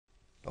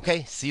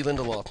Okay, C.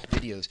 Lindelof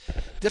videos.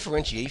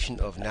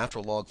 Differentiation of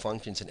natural log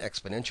functions and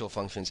exponential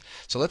functions.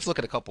 So let's look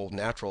at a couple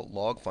natural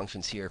log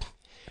functions here.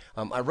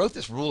 I wrote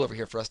this rule over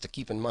here for us to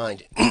keep in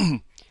mind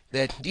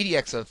that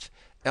ddx of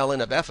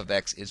ln of f of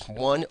x is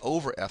 1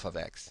 over f of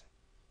x,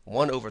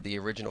 1 over the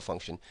original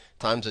function,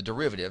 times the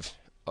derivative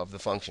of the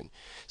function.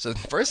 So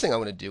the first thing I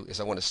want to do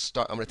is I'm going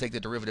to take the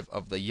derivative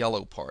of the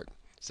yellow part.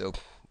 So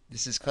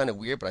this is kind of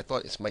weird, but I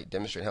thought this might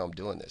demonstrate how I'm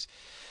doing this.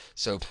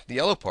 So the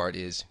yellow part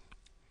is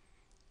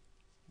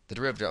the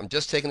derivative. I'm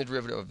just taking the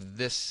derivative of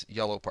this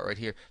yellow part right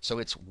here. So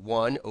it's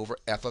 1 over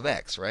f of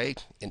x,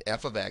 right? And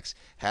f of x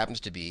happens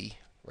to be,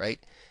 right,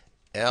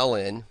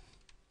 ln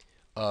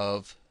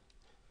of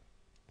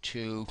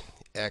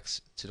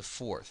 2x to the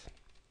fourth.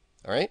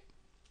 All right?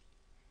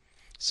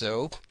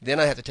 So then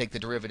I have to take the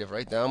derivative,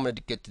 right? Now I'm going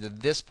to get to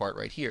this part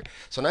right here.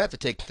 So now I have to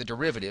take the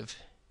derivative.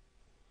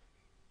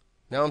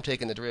 Now I'm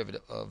taking the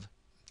derivative of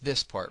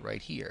this part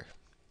right here.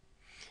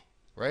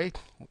 Right?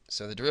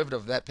 So the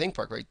derivative of that pink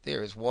part right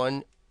there is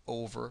 1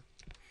 over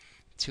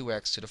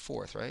 2x to the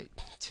fourth, right?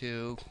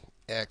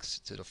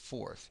 2x to the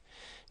fourth.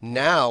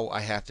 Now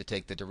I have to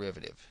take the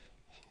derivative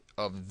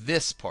of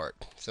this part.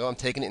 So I'm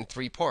taking it in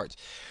 3 parts.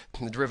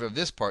 And the derivative of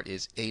this part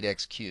is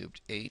 8x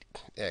cubed.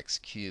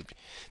 8x cubed.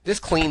 This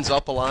cleans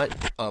up a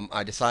lot.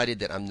 I decided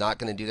that I'm not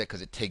going to do that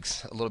because it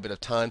takes a little bit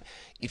of time.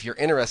 If you're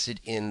interested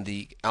in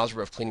the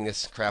algebra of cleaning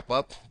this crap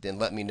up, then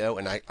let me know,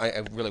 and I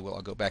really will.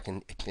 I'll go back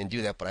and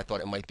do that, but I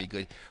thought it might be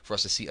good for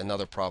us to see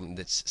another problem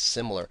that's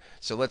similar.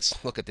 So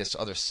let's look at this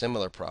other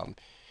similar problem.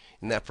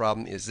 And that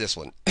problem is this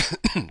one.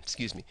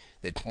 Excuse me.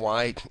 That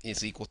y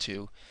is equal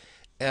to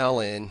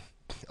ln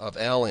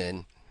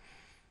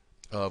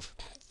of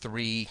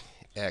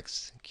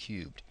 3x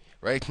cubed.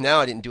 Right?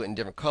 Now I didn't do it in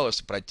different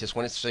colors, but I just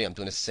wanted to show you I'm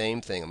doing the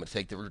same thing. I'm going to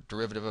take the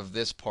derivative of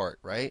this part,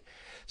 right?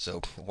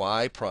 So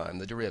y prime,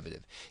 the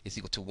derivative, is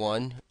equal to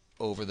 1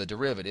 over the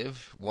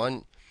derivative,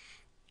 1,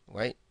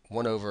 right?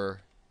 1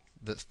 over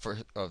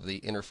of the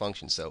inner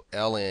function. So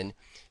ln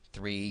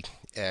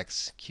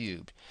 3x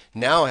cubed.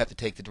 Now I have to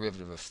take the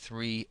derivative of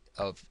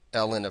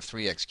ln of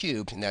 3x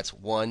cubed, and that's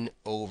 1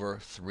 over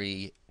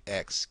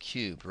 3x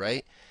cubed,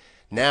 right?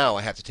 Now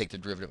I have to take the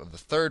derivative of the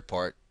third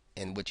part,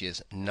 and which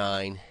is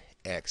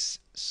 9x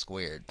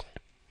squared.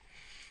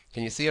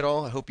 Can you see it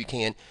all? I hope you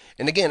can.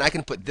 And again, I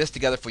can put this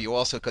together for you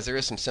also because there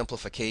is some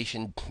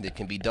simplification that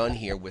can be done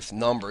here with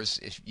numbers.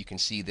 If you can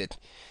see that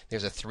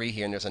there's a 3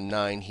 here and there's a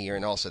 9 here,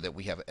 and also that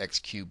we have an x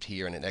cubed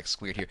here and an x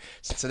squared here.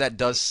 So that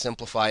does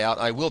simplify out.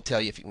 I will tell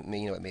you, if you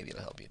know, maybe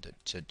it'll help you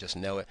to just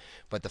know it.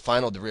 But the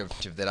final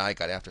derivative that I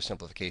got after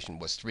simplification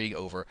was 3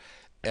 over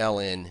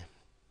ln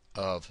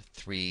of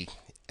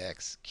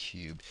 3x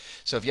cubed.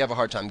 So if you have a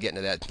hard time getting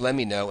to that, let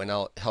me know and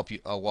I'll help you.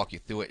 I'll walk you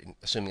through it,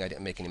 assuming I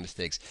didn't make any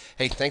mistakes.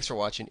 Hey, thanks for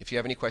watching. If you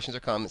have any questions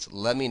or comments,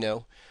 let me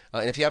know.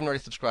 And if you haven't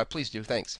already subscribed, please do. Thanks.